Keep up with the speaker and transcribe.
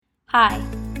Hi,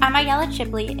 I'm Ayala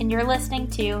Chipley, and you're listening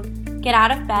to Get Out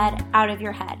of Bed, Out of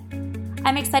Your Head.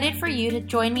 I'm excited for you to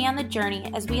join me on the journey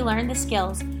as we learn the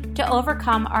skills to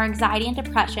overcome our anxiety and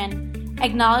depression,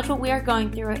 acknowledge what we are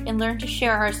going through, and learn to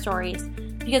share our stories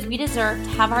because we deserve to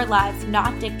have our lives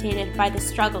not dictated by the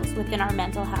struggles within our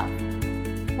mental health.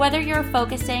 Whether you're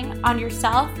focusing on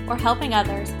yourself or helping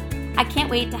others, I can't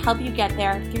wait to help you get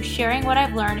there through sharing what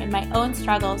I've learned in my own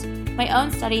struggles, my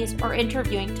own studies, or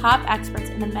interviewing top experts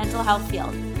in the mental health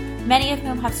field, many of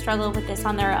whom have struggled with this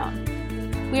on their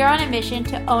own. We are on a mission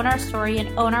to own our story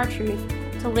and own our truth,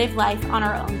 to live life on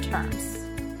our own terms.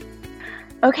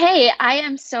 Okay, I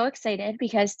am so excited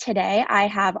because today I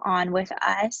have on with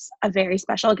us a very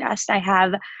special guest. I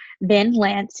have Vin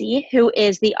Lancy, who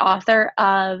is the author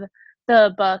of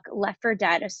the book Left for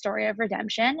Dead, A Story of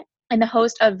Redemption, and the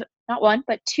host of not one,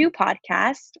 but two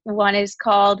podcasts. One is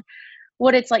called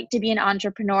What It's Like to Be an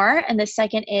Entrepreneur, and the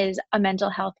second is A Mental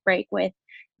Health Break with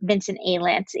Vincent A.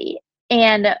 Lancy.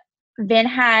 And Vin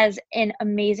has an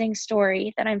amazing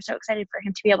story that I'm so excited for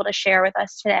him to be able to share with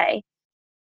us today.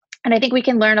 And I think we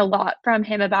can learn a lot from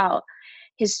him about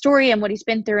his story and what he's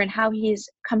been through and how he's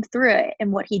come through it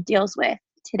and what he deals with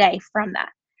today from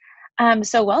that.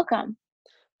 So welcome.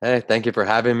 Hey, thank you for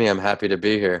having me. I'm happy to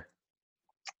be here.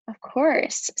 Of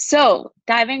course. So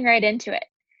diving right into it,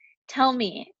 tell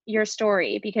me your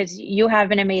story because you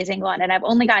have an amazing one and I've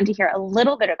only gotten to hear a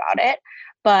little bit about it,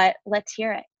 but let's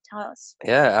hear it. Tell us.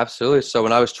 Yeah, absolutely. So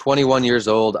when I was 21 years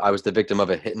old, I was the victim of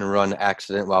a hit and run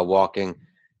accident while walking.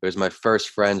 It was my first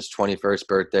friend's 21st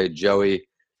birthday, Joey.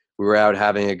 We were out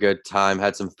having a good time,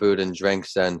 had some food and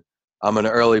drinks, and I'm an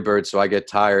early bird, so I get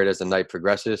tired as the night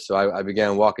progresses. So I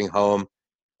began walking home,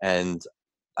 and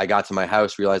I got to my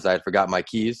house, realized I had forgot my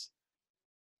keys,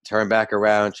 turned back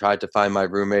around, tried to find my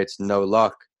roommates, no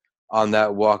luck. On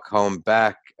that walk home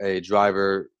back, a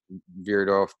driver veered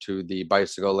off to the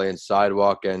bicycle lane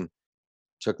sidewalk and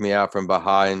took me out from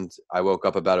behind. I woke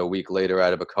up about a week later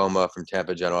out of a coma from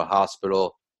Tampa General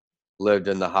Hospital, lived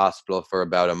in the hospital for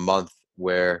about a month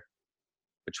where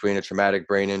between a traumatic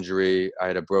brain injury, I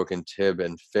had a broken tib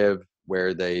and fib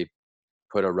where they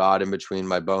put a rod in between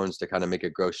my bones to kind of make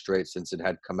it grow straight since it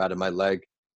had come out of my leg.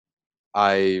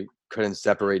 I couldn't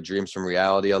separate dreams from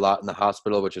reality a lot in the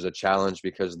hospital, which is a challenge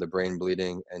because of the brain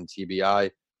bleeding and TBI.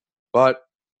 But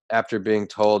after being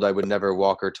told I would never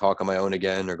walk or talk on my own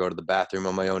again or go to the bathroom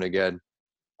on my own again,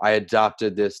 I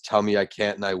adopted this tell me I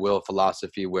can't and I will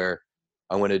philosophy where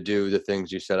I want to do the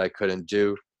things you said I couldn't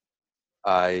do.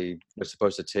 I was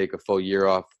supposed to take a full year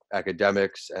off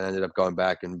academics and ended up going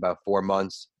back in about 4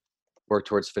 months, worked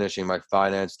towards finishing my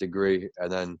finance degree,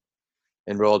 and then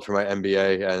enrolled for my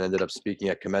MBA and ended up speaking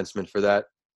at commencement for that.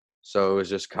 So it was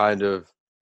just kind of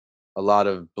a lot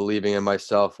of believing in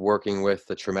myself, working with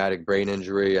the traumatic brain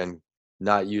injury and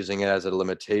not using it as a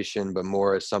limitation, but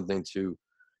more as something to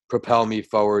propel me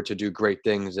forward to do great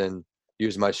things and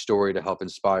use my story to help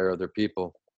inspire other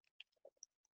people.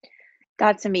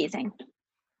 That's amazing.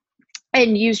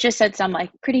 And you just said some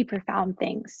like pretty profound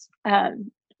things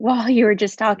while you were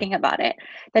just talking about it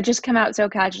that just come out so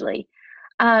casually.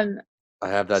 Um, I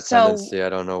have that so tendency. I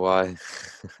don't know why.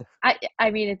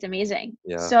 I mean, it's amazing.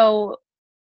 Yeah. So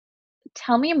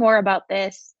tell me more about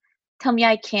this. Tell me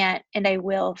I can't and I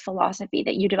will philosophy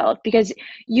that you developed because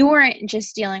you weren't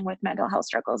just dealing with mental health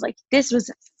struggles. Like this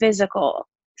was physical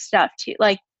stuff too.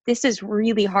 Like this is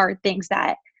really hard things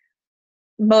that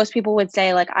most people would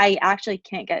say, like, I actually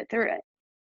can't get through it.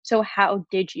 So how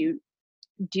did you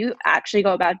actually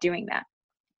go about doing that?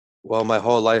 Well, my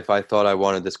whole life, I thought I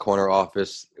wanted this corner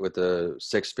office with a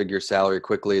six-figure salary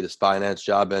quickly, this finance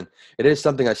job. And it is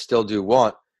something I still do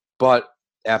want. But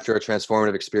after a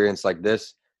transformative experience like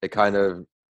this, it kind of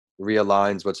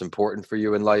realigns what's important for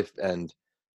you in life. And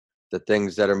the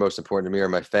things that are most important to me are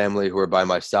my family who are by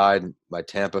my side, my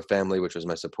Tampa family, which was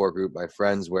my support group, my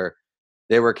friends, where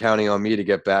they were counting on me to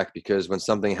get back because when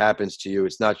something happens to you,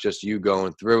 it's not just you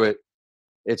going through it,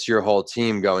 it's your whole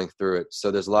team going through it.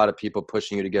 So there's a lot of people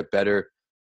pushing you to get better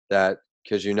that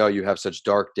because you have such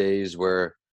dark days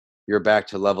where you're back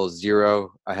to level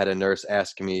zero. I had a nurse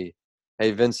ask me,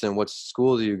 "Hey, Vincent, what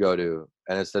school do you go to?"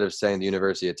 And instead of saying the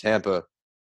University of Tampa,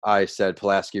 I said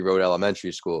Pulaski Road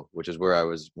Elementary School, which is where I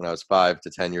was when I was 5 to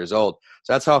 10 years old.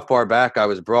 So that's how far back I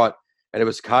was brought. And it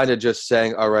was kind of just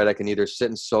saying, all right, I can either sit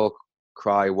and sulk,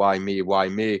 cry, why me,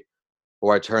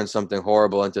 or I turn something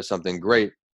horrible into something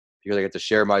great because I get to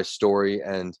share my story.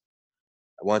 And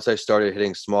once I started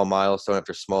hitting small milestone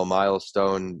after small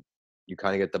milestone, you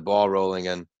kind of get the ball rolling.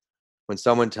 And when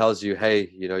someone tells you, hey,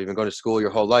 you've been going to school your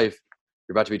whole life,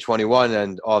 you're about to be 21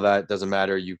 and all that doesn't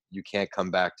matter. You can't come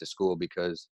back to school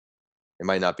because it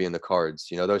might not be in the cards.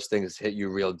 Those things hit you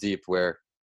real deep where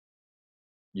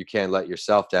you can't let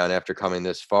yourself down after coming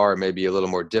this far. It may be a little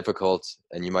more difficult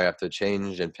and you might have to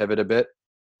change and pivot a bit,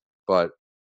 but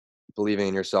believing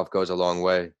in yourself goes a long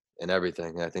way in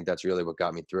everything. And I think that's really what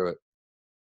got me through it.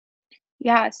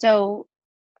 Yeah.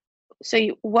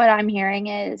 What I'm hearing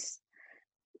is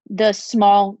the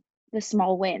small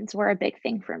wins were a big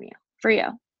thing for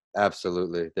you.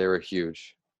 Absolutely. They were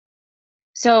huge.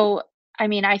 So, I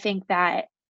mean, I think that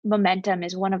momentum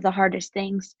is one of the hardest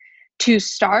things to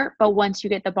start, but once you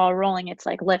get the ball rolling, it's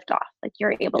like liftoff. Like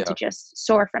you're able to Yeah. just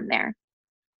soar from there.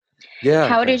 Yeah,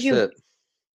 How did that's you it.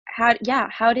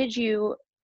 how did you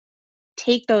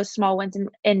take those small wins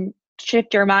and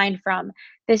shift your mind from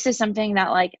this is something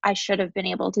that like I should have been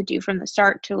able to do from the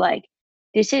start to like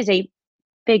this is a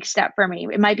big step for me.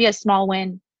 It might be a small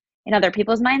win in other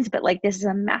people's minds, but like this is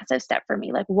a massive step for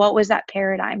me. Like what was that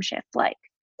paradigm shift like?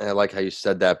 And I like how you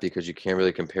said that because you can't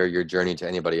really compare your journey to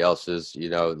anybody else's.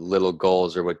 Little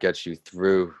goals are what gets you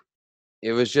through.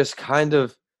 It was just kind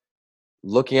of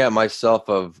looking at myself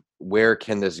of where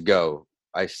can this go?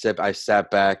 I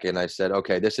sat back and I said,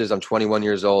 okay, I'm 21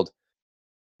 years old.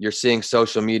 You're seeing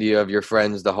social media of your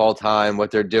friends the whole time,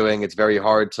 what they're doing. It's very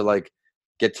hard to like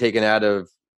get taken out of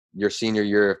your senior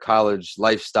year of college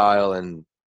lifestyle and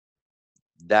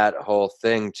that whole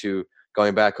thing to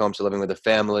going back home to living with a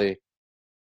family,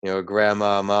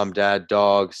 grandma, mom, dad,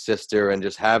 dog, sister, and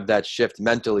just have that shift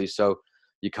mentally. So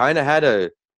you kind of had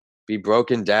to be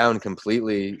broken down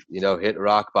completely, hit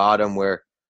rock bottom where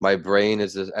my brain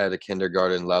is at a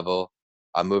kindergarten level.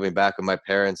 I'm moving back with my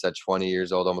parents at 20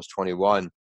 years old, almost 21,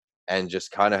 and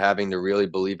just kind of having to really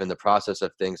believe in the process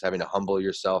of things, having to humble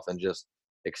yourself and just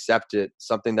accept it.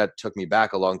 Something that took me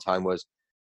back a long time was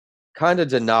kind of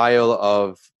denial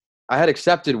of I had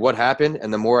accepted what happened,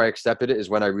 and the more I accepted it is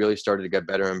when I really started to get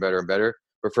better and better and better.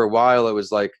 But for a while it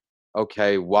was like,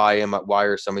 okay, why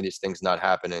are some of these things not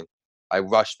happening? I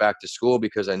rushed back to school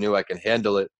because I knew I can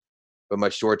handle it, but my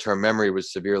short-term memory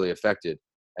was severely affected.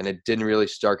 And it didn't really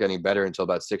start getting better until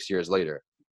about 6 years later,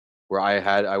 where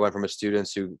I went from a student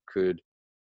who could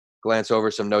glance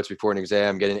over some notes before an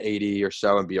exam, get an 80 or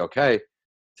so and be okay,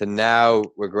 to now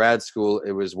with grad school,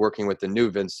 it was working with the new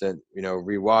Vincent,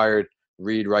 rewired,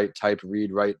 read, write, type,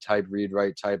 read, write, type, read,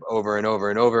 write, type over and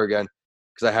over and over again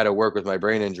because I had to work with my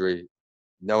brain injury.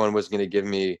 No one was going to give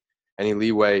me any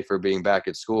leeway for being back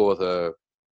at school with a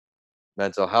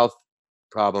mental health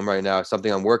problem right now,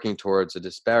 something I'm working towards, a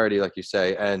disparity, like you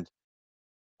say. And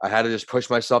I had to just push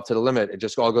myself to the limit. It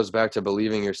just all goes back to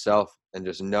believing yourself and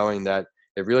just knowing that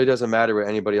it really doesn't matter what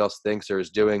anybody else thinks or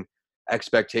is doing.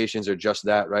 Expectations are just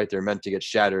that, right? They're meant to get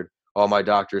shattered. All my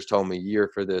doctors told me year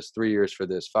for this, 3 years for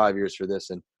this, 5 years for this.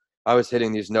 And I was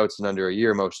hitting these notes in under a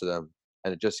year, most of them.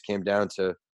 And it just came down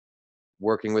to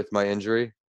working with my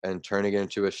injury and turning it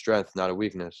into a strength, not a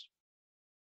weakness.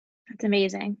 That's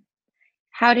amazing.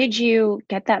 How did you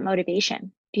get that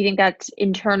motivation? Do you think that's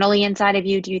internally inside of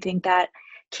you? Do you think that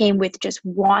came with just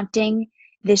wanting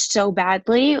this so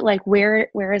badly? Like where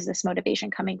is this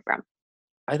motivation coming from?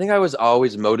 I think I was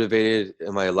always motivated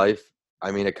in my life.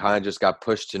 I mean, it kind of just got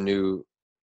pushed to new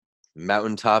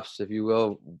mountaintops, if you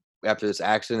will. After this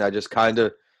accident, I just kind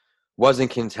of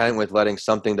wasn't content with letting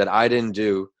something that I didn't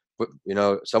do, but,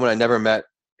 someone I never met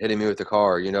hitting me with a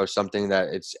car, something that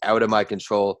it's out of my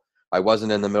control. I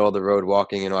wasn't in the middle of the road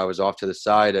walking, I was off to the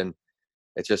side, and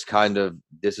it's just kind of,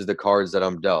 this is the cards that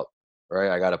I'm dealt,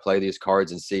 right? I got to play these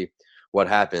cards and see what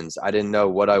happens. I didn't know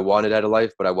what I wanted out of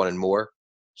life, but I wanted more.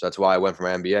 So that's why I went for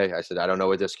my MBA. I said, I don't know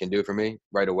what this can do for me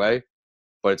right away,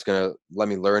 but it's going to let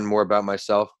me learn more about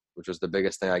myself, which was the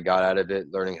biggest thing I got out of it,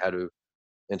 learning how to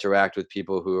interact with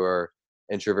people who are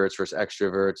introverts versus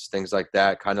extroverts, things like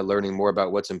that, kind of learning more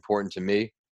about what's important to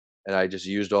me. And I just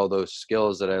used all those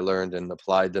skills that I learned and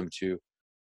applied them to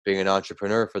being an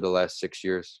entrepreneur for the last 6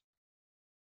 years.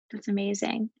 That's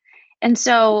amazing. And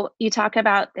so you talk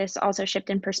about this also shift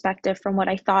in perspective from what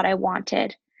I thought I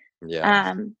wanted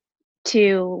Yeah.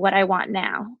 to what I want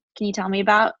now. Can you tell me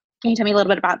a little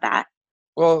bit about that?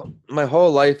 Well, my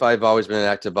whole life, I've always been an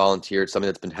active volunteer. It's something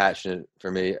that's been passionate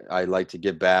for me. I like to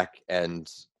give back, and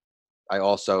I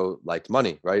also liked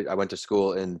money, right? I went to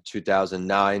school in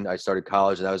 2009. I started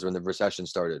college, and that was when the recession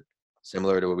started,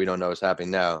 similar to what we don't know is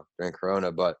happening now during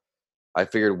Corona. But I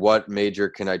figured, what major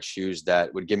can I choose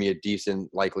that would give me a decent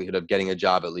likelihood of getting a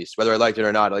job at least? Whether I liked it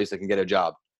or not, at least I can get a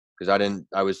job. Because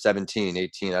I was 17,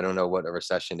 18. I don't know what a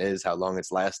recession is, how long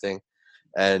it's lasting.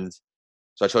 And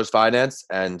so I chose finance,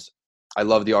 and I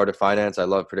love the art of finance. I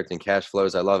love predicting cash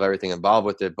flows. I love everything involved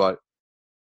with it. But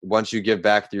once you give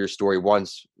back through your story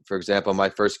once, for example, my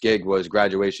first gig was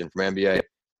graduation from MBA,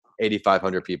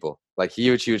 8,500 people, like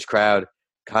huge crowd,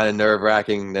 kind of nerve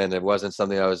wracking. Then it wasn't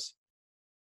something I was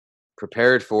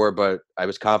prepared for, but I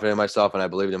was confident in myself and I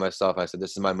believed in myself. I said,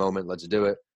 this is my moment. Let's do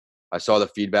it. I saw the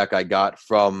feedback I got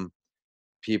from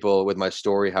people with my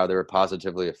story, how they were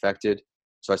positively affected.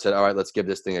 So I said, all right, let's give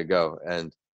this thing a go.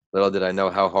 And little did I know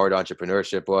how hard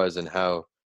entrepreneurship was and how,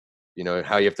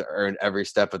 how you have to earn every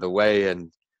step of the way.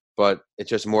 But it's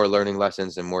just more learning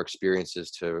lessons and more experiences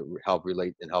to help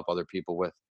relate and help other people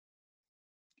with.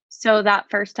 So that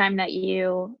first time that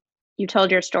you told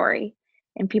your story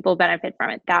and people benefit from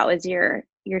it, that was your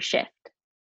shift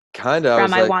Kind of.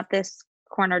 from I want this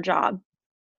corner job.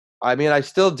 I mean, I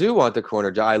still do want the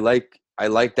corner job. I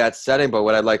like that setting, but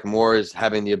what I like more is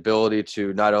having the ability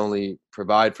to not only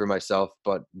provide for myself,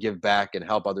 but give back and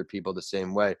help other people the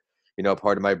same way.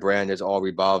 Part of my brand is all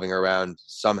revolving around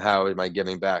somehow am I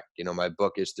giving back. My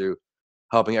book is through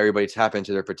helping everybody tap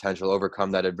into their potential, overcome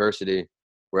that adversity,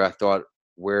 where I thought,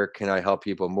 where can I help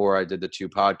people more? I did the 2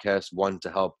 podcasts, one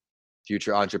to help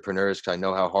future entrepreneurs because I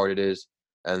know how hard it is,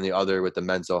 and the other with the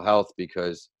mental health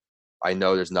because I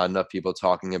know there's not enough people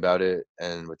talking about it.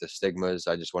 And with the stigmas,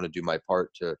 I just want to do my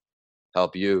part to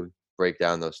help you break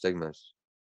down those stigmas.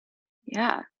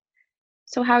 Yeah.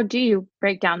 So how do you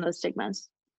break down those stigmas?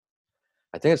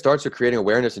 I think it starts with creating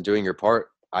awareness and doing your part.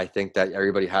 I think that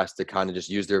everybody has to kind of just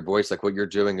use their voice. Like what you're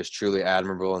doing is truly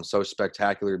admirable and so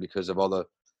spectacular because of all the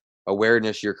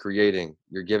awareness you're creating.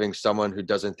 You're giving someone who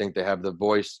doesn't think they have the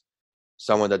voice,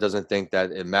 someone that doesn't think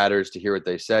that it matters to hear what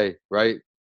they say, right?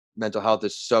 Mental health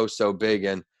is so big.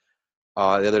 And the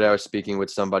other day I was speaking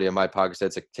with somebody on my podcast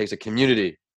that it takes a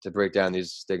community to break down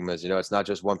these stigmas. It's not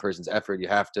just one person's effort. You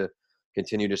have to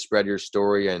continue to spread your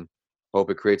story and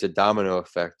hope it creates a domino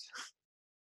effect.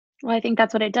 Well, I think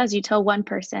that's what it does. You tell one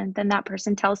person, then that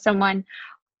person tells someone,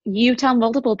 you tell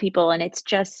multiple people, and it's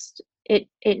just it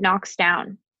knocks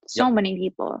down so Yep. many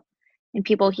people, and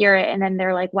people hear it and then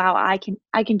they're like, wow, I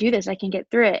can do this. I can get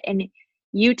through it. And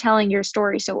you telling your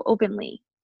story so openly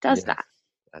does Yeah. that.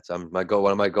 That's my goal.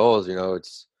 One of my goals,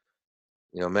 it's,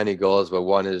 many goals, but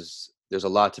one is there's a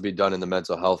lot to be done in the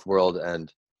mental health world.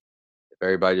 And if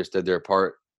everybody just did their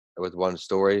part with one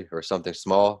story or something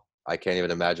small, I can't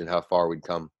even imagine how far we'd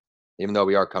come, even though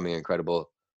we are coming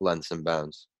incredible lengths and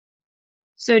bounds.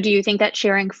 So do you think that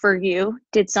sharing for you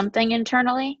did something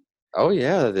internally? Oh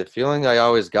yeah, the feeling I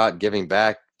always got giving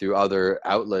back through other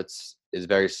outlets is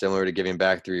very similar to giving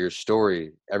back through your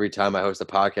story. Every time I host a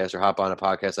podcast or hop on a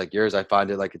podcast like yours, I find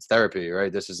it like it's therapy,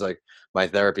 right? This is like my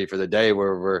therapy for the day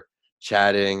where we're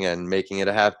chatting and making it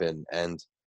happen. And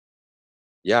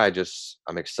yeah,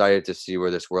 I'm excited to see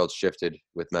where this world shifted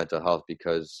with mental health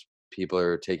because people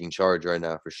are taking charge right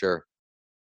now for sure.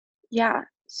 Yeah.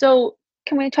 So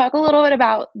can we talk a little bit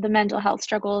about the mental health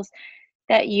struggles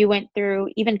that you went through,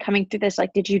 even coming through this?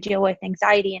 Like, did you deal with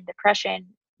anxiety and depression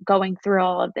going through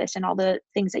all of this and all the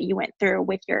things that you went through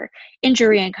with your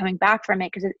injury and coming back from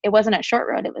it? Because it wasn't a short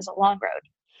road, it was a long road.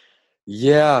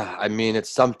 Yeah, I mean, it's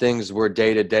some things were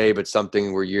day to day, but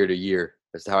something were year to year.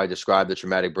 That's how I describe the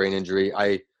traumatic brain injury.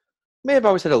 I may have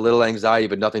always had a little anxiety,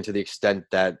 but nothing to the extent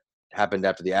that happened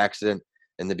after the accident.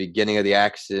 In the beginning of the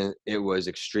accident, it was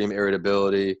extreme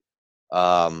irritability,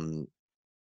 um,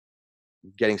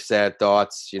 getting sad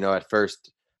thoughts. At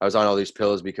first, I was on all these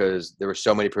pills because there were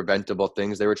so many preventable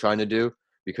things they were trying to do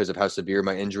because of how severe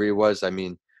my injury was. I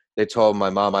mean, they told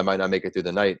my mom I might not make it through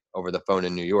the night over the phone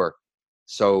in New York.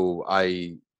 So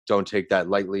I don't take that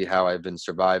lightly, how I've been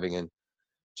surviving and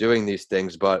doing these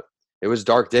things. But it was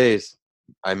dark days.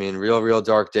 I mean, real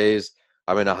dark days.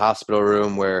 I'm in a hospital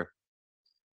room where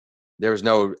there was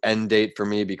no end date for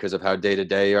me because of how day to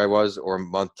day I was or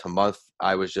month to month.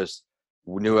 I was just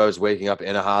knew I was waking up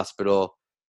in a hospital.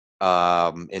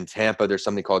 In Tampa, there's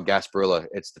something called Gasparilla.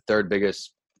 It's the third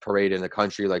biggest parade in the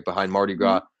country, like behind Mardi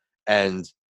Gras. Mhm. And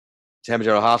Tampa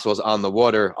General Hospital is on the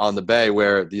water, on the bay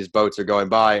where these boats are going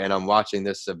by. And I'm watching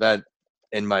this event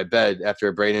in my bed after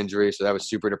a brain injury. So that was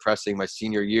super depressing. My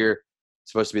senior year,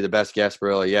 supposed to be the best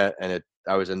Gasparilla yet. And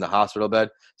I was in the hospital bed.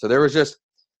 So there was just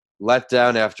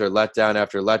letdown after letdown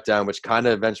after letdown, which kind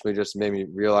of eventually just made me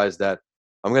realize that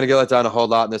I'm going to get let down a whole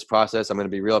lot in this process. I'm going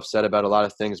to be real upset about a lot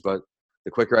of things, but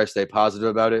the quicker I stay positive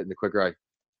about it, the quicker I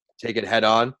take it head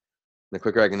on, the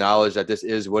quicker I acknowledge that this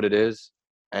is what it is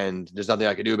and there's nothing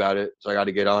I can do about it. So I got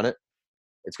to get on it.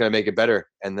 It's going to make it better.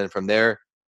 And then from there,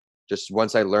 just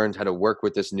once I learned how to work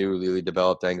with this newly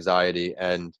developed anxiety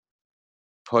and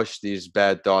push these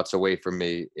bad thoughts away from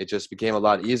me, it just became a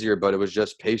lot easier, but it was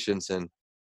just patience and,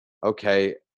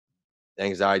 okay,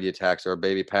 anxiety attacks or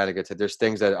baby panic attacks. There's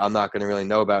things that I'm not going to really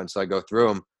know about until I go through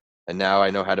them. And now I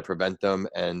know how to prevent them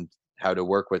and how to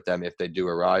work with them if they do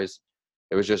arise.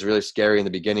 it was just really scary in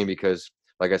the beginning because,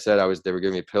 like I said, they were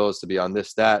giving me pills to be on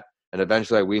this, that. And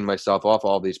eventually I weaned myself off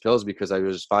all these pills because I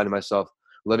was just finding myself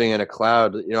living in a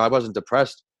cloud. I wasn't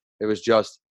depressed. It was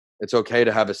just, it's okay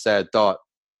to have a sad thought.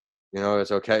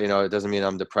 It's okay. It doesn't mean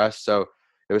I'm depressed. So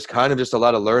it was kind of just a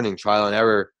lot of learning, trial and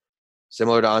error,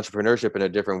 similar to entrepreneurship in a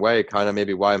different way. Kind of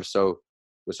maybe why was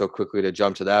so quickly to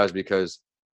jump to that is because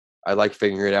I like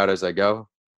figuring it out as I go,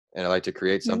 and I like to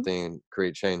create something and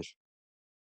create change.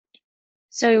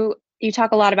 So you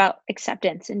talk a lot about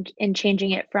acceptance and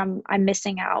changing it from I'm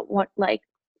missing out, what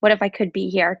if I could be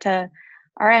here, to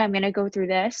all right, I'm going to go through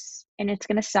this and it's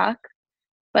going to suck,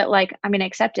 but like I'm going to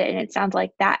accept it. And it sounds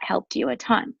like that helped you a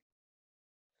ton.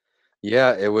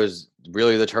 Yeah, it was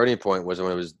really the turning point was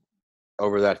when it was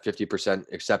over that 50%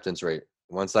 acceptance rate.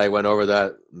 Once I went over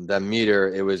that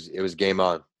meter, it was game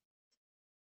on.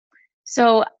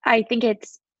 So I think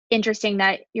it's interesting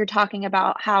that you're talking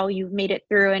about how you've made it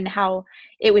through and how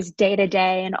it was day to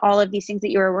day and all of these things that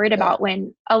you were worried about,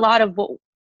 when a lot of what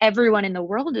everyone in the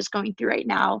world is going through right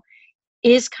now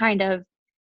is kind of,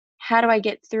 how do I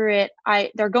get through it?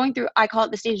 They're going through, I call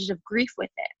it the stages of grief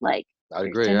with it. Like I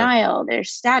there's agree, denial,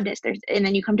 there's sadness, and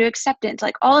then you come to acceptance,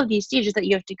 like all of these stages that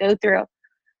you have to go through.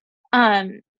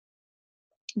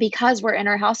 Because we're in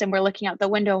our house and we're looking out the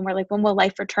window and we're like, when will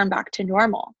life return back to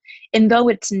normal? And though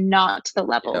it's not to the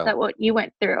level that what you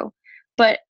went through,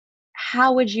 but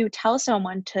how would you tell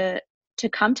someone to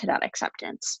come to that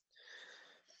acceptance?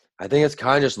 I think it's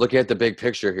kind of just looking at the big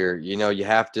picture here. You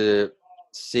have to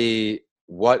see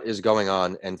what is going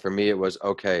on. And for me, it was,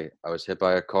 okay, I was hit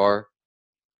by a car.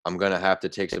 I'm going to have to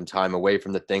take some time away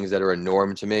from the things that are a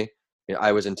norm to me.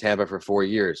 I was in Tampa for 4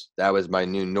 years. That was my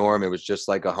new norm. It was just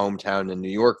like a hometown in New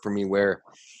York for me, where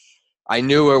I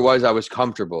knew where it was. I was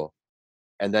comfortable.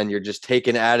 And then you're just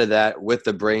taken out of that with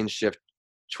the brain shift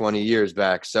 20 years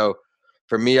back. So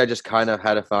for me, I just kind of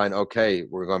had to find, okay,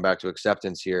 we're going back to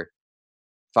acceptance here.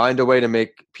 Find a way to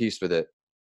make peace with it.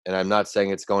 And I'm not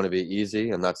saying it's going to be easy.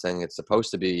 I'm not saying it's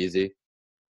supposed to be easy.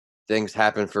 Things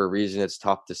happen for a reason. It's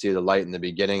tough to see the light in the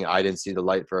beginning. I didn't see the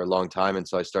light for a long time. And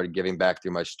so I started giving back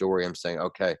through my story. I'm saying,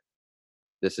 okay,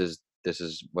 this is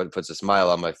what puts a smile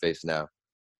on my face now.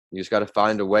 You just got to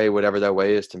find a way, whatever that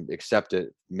way is, to accept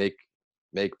it, make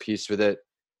peace with it.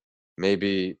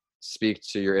 Maybe speak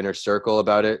to your inner circle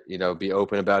about it, be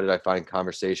open about it. I find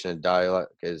conversation and dialogue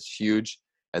is huge,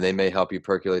 and they may help you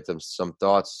percolate some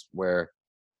thoughts where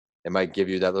it might give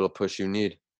you that little push you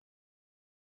need.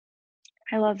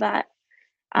 I love that.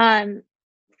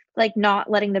 Like not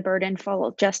letting the burden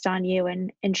fall just on you,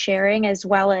 and sharing, as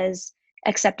well as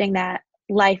accepting that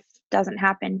life doesn't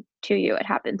happen to you, it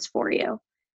happens for you,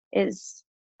 is,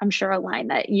 I'm sure, a line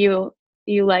that you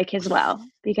like as well,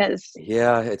 because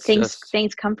it's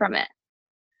things come from it.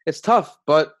 It's tough,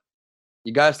 but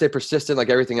you got to stay persistent. Like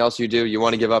everything else you do, you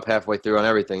want to give up halfway through on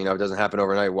everything. It doesn't happen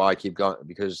overnight. Why keep going?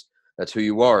 Because that's who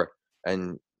you are,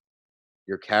 and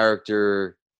your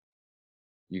character.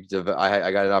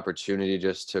 I got an opportunity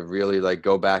just to really like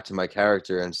go back to my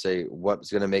character and say,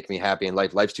 what's going to make me happy in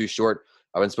life? Life's too short.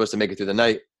 I wasn't supposed to make it through the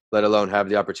night, let alone have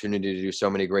the opportunity to do so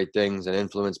many great things and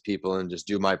influence people and just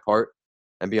do my part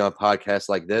and be on podcasts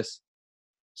like this.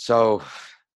 So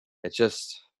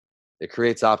it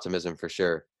creates optimism for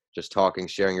sure. Just talking,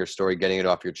 sharing your story, getting it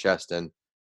off your chest. And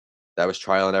that was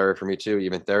trial and error for me too.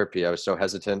 Even therapy, I was so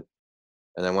hesitant.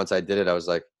 And then once I did it, I was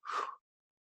like,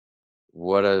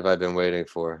 what have I been waiting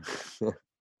for?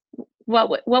 What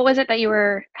was it that you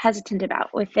were hesitant about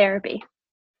with therapy?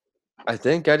 I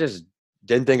think I just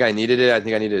didn't think I needed it. I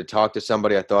think I needed to talk to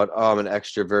somebody. I thought, I'm an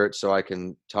extrovert, so I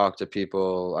can talk to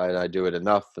people. I do it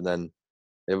enough. And then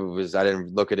I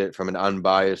didn't look at it from an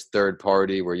unbiased third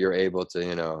party where you're able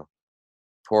to,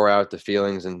 pour out the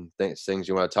feelings and things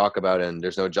you want to talk about, and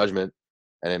there's no judgment,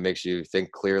 and it makes you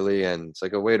think clearly, and it's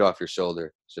like a weight off your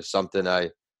shoulder. It's just something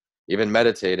even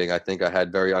meditating, I think I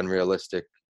had very unrealistic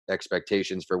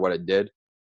expectations for what it did.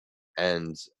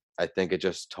 And I think it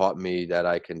just taught me that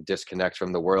I can disconnect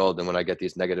from the world. And when I get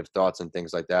these negative thoughts and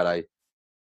things like that, I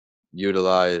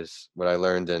utilize what I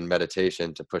learned in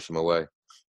meditation to push them away.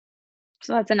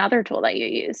 So that's another tool that you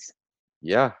use.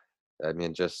 Yeah. I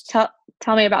mean, just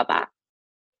tell me about that.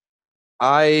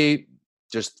 I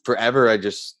just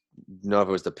know if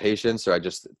it was the patience, or I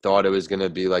just thought it was going to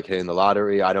be like hitting the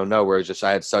lottery. I don't know, where it's just,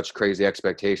 I had such crazy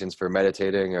expectations for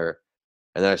meditating, and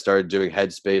then I started doing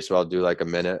Headspace, where I'll do like a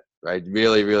minute, right?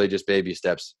 Really, really just baby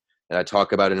steps. And I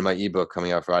talk about it in my ebook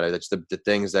coming out Friday. That's the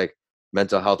things like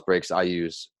mental health breaks I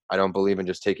use. I don't believe in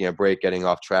just taking a break, getting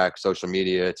off track, social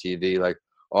media, TV, like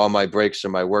all my breaks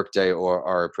from my workday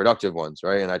are productive ones,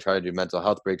 right? And I try to do mental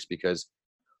health breaks because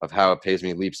of how it pays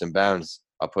me leaps and bounds.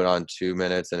 I'll put on 2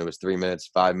 minutes, and it was 3 minutes,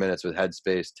 5 minutes with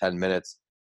Headspace, 10 minutes,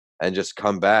 and just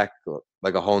come back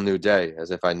like a whole new day, as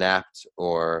if I napped,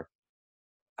 or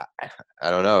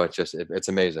I don't know. It's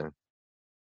amazing.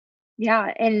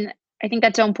 Yeah, and I think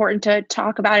that's so important to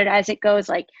talk about it as it goes,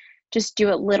 like, just do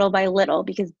it little by little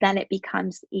because then it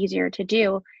becomes easier to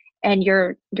do and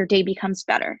your day becomes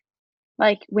better.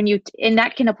 Like, when you and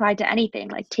that can apply to anything,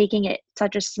 like taking it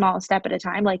such a small step at a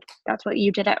time, like that's what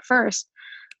you did at first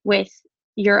with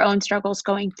your own struggles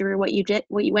going through what you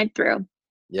went through,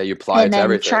 Yeah, you apply it and to then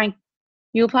everything. trying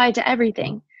you apply it to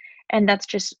everything, and that's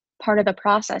just part of the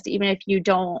process. Even if you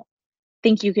don't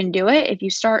think you can do it, if you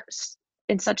start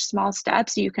in such small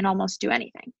steps, you can almost do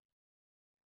anything.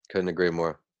 Couldn't agree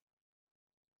more.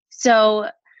 So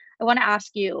I want to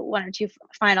ask you one or two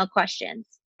final questions.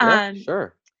 Yeah, Um,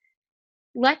 sure.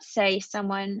 let's say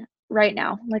someone right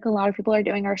now, like a lot of people are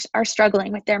doing, are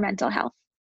struggling with their mental health.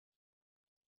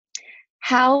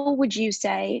 How would you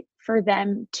say for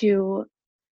them to,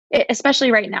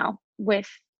 especially right now with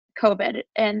COVID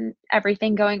and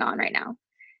everything going on right now,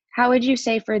 how would you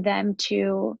say for them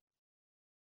to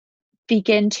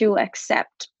begin to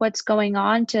accept what's going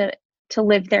on to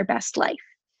live their best life?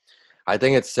 I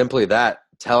think it's simply that,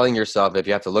 telling yourself, if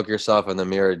you have to look yourself in the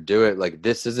mirror, do it. Like,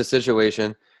 this is the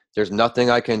situation. There's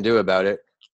nothing I can do about it.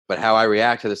 But how I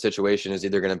react to the situation is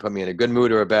either going to put me in a good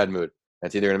mood or a bad mood.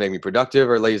 It's either going to make me productive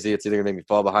or lazy. It's either going to make me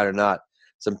fall behind or not.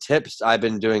 Some tips: I've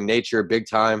been doing nature big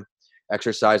time,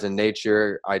 exercise in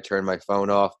nature. I turn my phone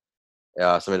off.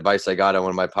 Some advice I got on one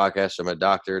of my podcasts from a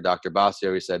doctor, Dr.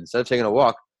 Basio. He said, instead of taking a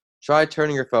walk, try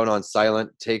turning your phone on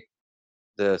silent. Take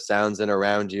the sounds in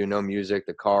around you, no music,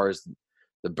 the cars,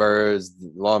 the birds,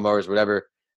 the lawnmowers, whatever.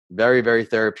 Very, very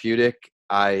therapeutic.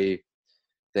 I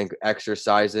think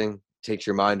exercising takes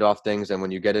your mind off things, and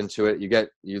when you get into it, you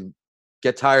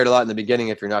get tired a lot in the beginning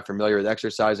if you're not familiar with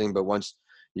exercising, but once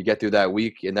you get through that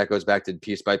week, and that goes back to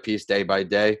piece by piece, day by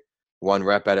day, one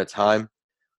rep at a time,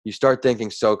 you start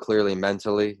thinking so clearly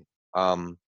mentally.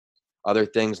 Other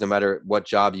things, no matter what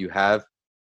job you have,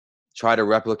 try to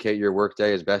replicate your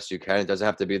workday as best you can. It doesn't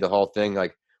have to be the whole thing,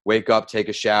 like wake up, take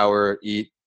a shower, eat,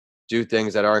 do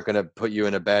things that aren't going to put you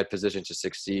in a bad position to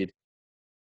succeed.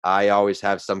 I always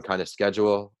have some kind of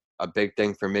schedule. A big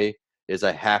thing for me is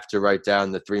I have to write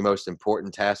down the 3 most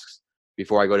important tasks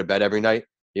before I go to bed every night.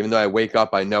 Even though I wake up,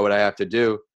 I know what I have to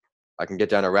do. I can get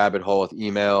down a rabbit hole with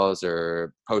emails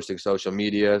or posting social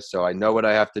media. So I know what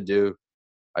I have to do.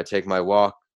 I take my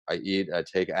walk, I eat, I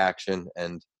take action.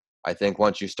 And I think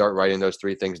once you start writing those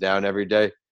 3 things down every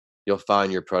day, you'll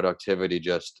find your productivity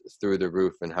just through the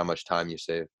roof and how much time you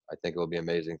save. I think it will be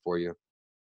amazing for you.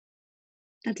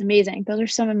 That's amazing. Those are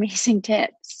some amazing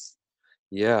tips.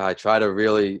 Yeah, I try to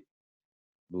really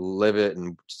live it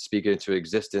and speak it into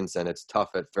existence. And it's tough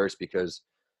at first because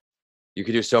you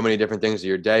could do so many different things in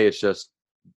your day. It's just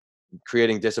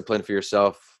creating discipline for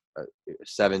yourself,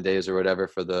 7 days or whatever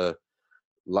for the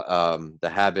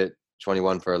habit,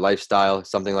 21 for a lifestyle,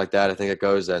 something like that. I think it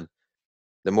goes. And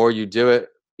the more you do it,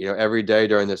 every day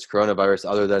during this coronavirus,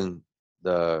 other than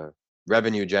the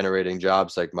revenue generating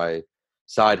jobs, like my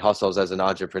side hustles as an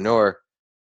entrepreneur,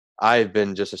 I've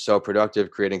been just so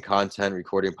productive creating content,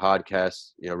 recording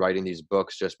podcasts, writing these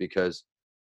books, just because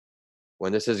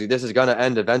when this is going to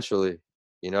end eventually,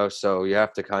 so you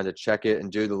have to kind of check it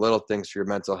and do the little things for your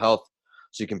mental health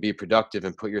so you can be productive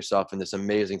and put yourself in this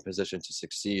amazing position to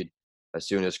succeed as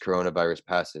soon as coronavirus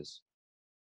passes.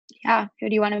 Yeah. Who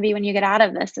do you want to be when you get out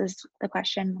of this is the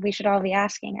question we should all be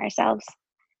asking ourselves.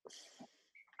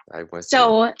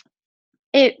 So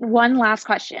one last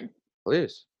question.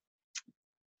 Please.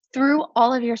 Through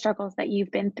all of your struggles that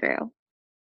you've been through,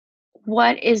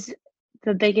 what is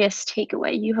the biggest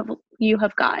takeaway you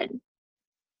have gotten?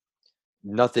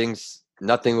 Nothing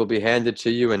will be handed to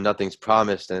you and nothing's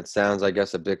promised. And it sounds, I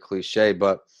guess, a bit cliche,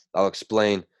 but I'll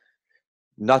explain.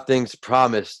 Nothing's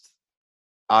promised.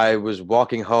 I was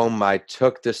walking home. I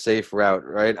took the safe route,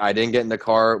 right? I didn't get in the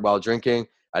car while drinking.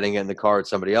 I didn't get in the car with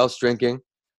somebody else drinking.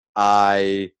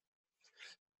 I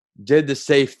did the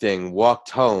safe thing, walked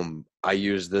home. I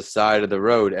used the side of the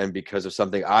road. And because of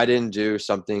something I didn't do,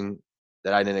 something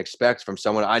that I didn't expect from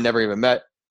someone I never even met,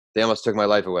 they almost took my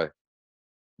life away.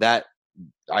 That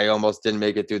I almost didn't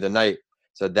make it through the night.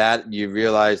 So that you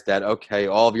realize that, okay,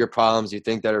 all of your problems you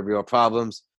think that are real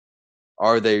problems,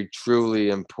 are they truly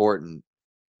important?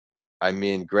 I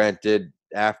mean, granted,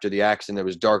 after the accident, it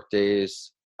was dark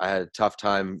days. I had a tough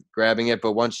time grabbing it.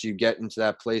 But once you get into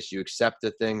that place, you accept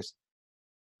the things,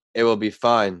 it will be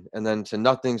fine. And then to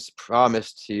nothing's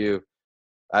promised to you.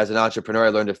 As an entrepreneur, I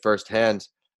learned it firsthand.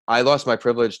 I lost my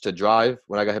privilege to drive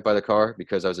when I got hit by the car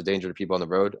because I was a danger to people on the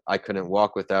road. I couldn't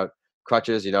walk without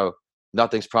crutches,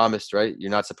 nothing's promised, right?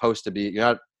 You're not supposed to be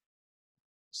go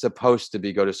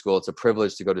to school. It's a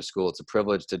privilege to go to school. It's a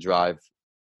privilege to drive.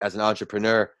 As an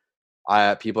entrepreneur,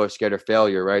 people are scared of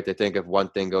failure, right? They think if one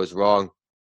thing goes wrong,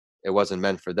 it wasn't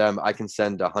meant for them. I can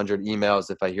send 100 emails.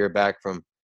 If I hear back from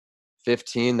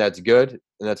 15, that's good,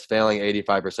 and that's failing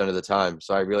 85% of the time.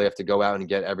 So I really have to go out and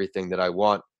get everything that I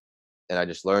want. And I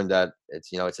just learned that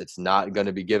it's not going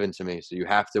to be given to me. So you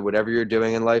have to, whatever you're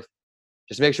doing in life,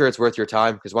 just make sure it's worth your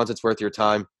time, because once it's worth your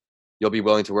time, you'll be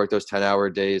willing to work those 10-hour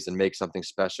days and make something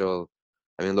special.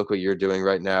 I mean, look what you're doing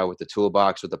right now with the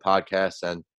toolbox, with the podcast,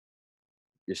 and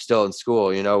you're still in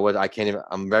school.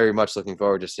 I'm very much looking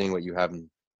forward to seeing what you have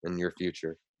in your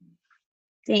future.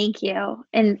 Thank you.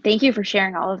 And thank you for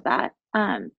sharing all of that.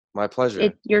 My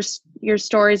pleasure. Your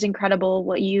story is incredible.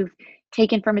 What you've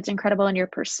taken from it's incredible, in your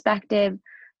perspective.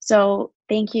 So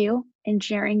thank you in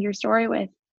sharing your story with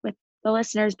the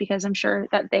listeners, because I'm sure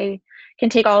that they can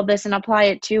take all of this and apply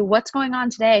it to what's going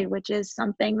on today, which is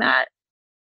something that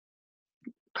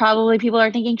probably people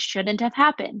are thinking shouldn't have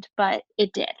happened, but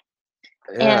it did.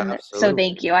 Yeah, and absolutely. So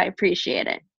thank you. I appreciate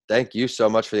it. Thank you so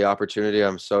much for the opportunity.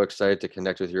 I'm so excited to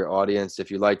connect with your audience. If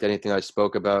you liked anything I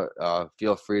spoke about,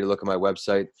 feel free to look at my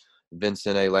website,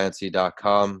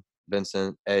 vincentalanci.com,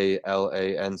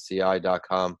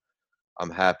 vincentalanci.com.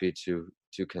 I'm happy to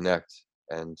connect.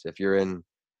 And if you're in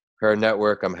her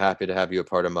network, I'm happy to have you a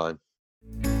part of mine.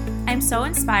 I'm so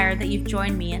inspired that you've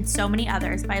joined me and so many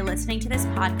others by listening to this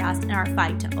podcast in our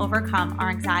fight to overcome our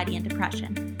anxiety and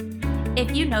depression.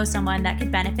 If you know someone that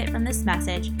could benefit from this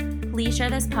message, please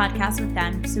share this podcast with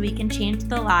them so we can change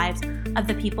the lives of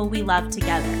the people we love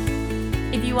together.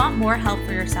 If you want more help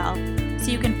for yourself so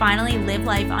you can finally live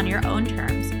life on your own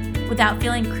terms without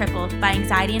feeling crippled by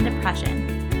anxiety and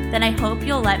depression, then I hope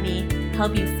you'll let me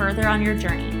help you further on your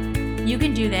journey. You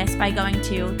can do this by going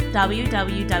to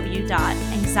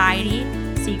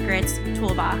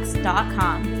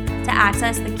www.anxietysecretstoolbox.com to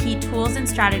access the key tools and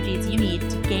strategies you need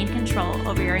to gain control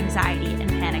over your anxiety and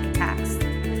panic attacks.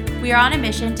 We are on a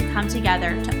mission to come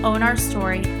together to own our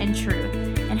story and truth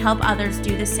and help others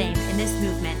do the same in this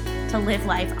movement to live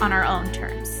life on our own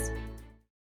terms.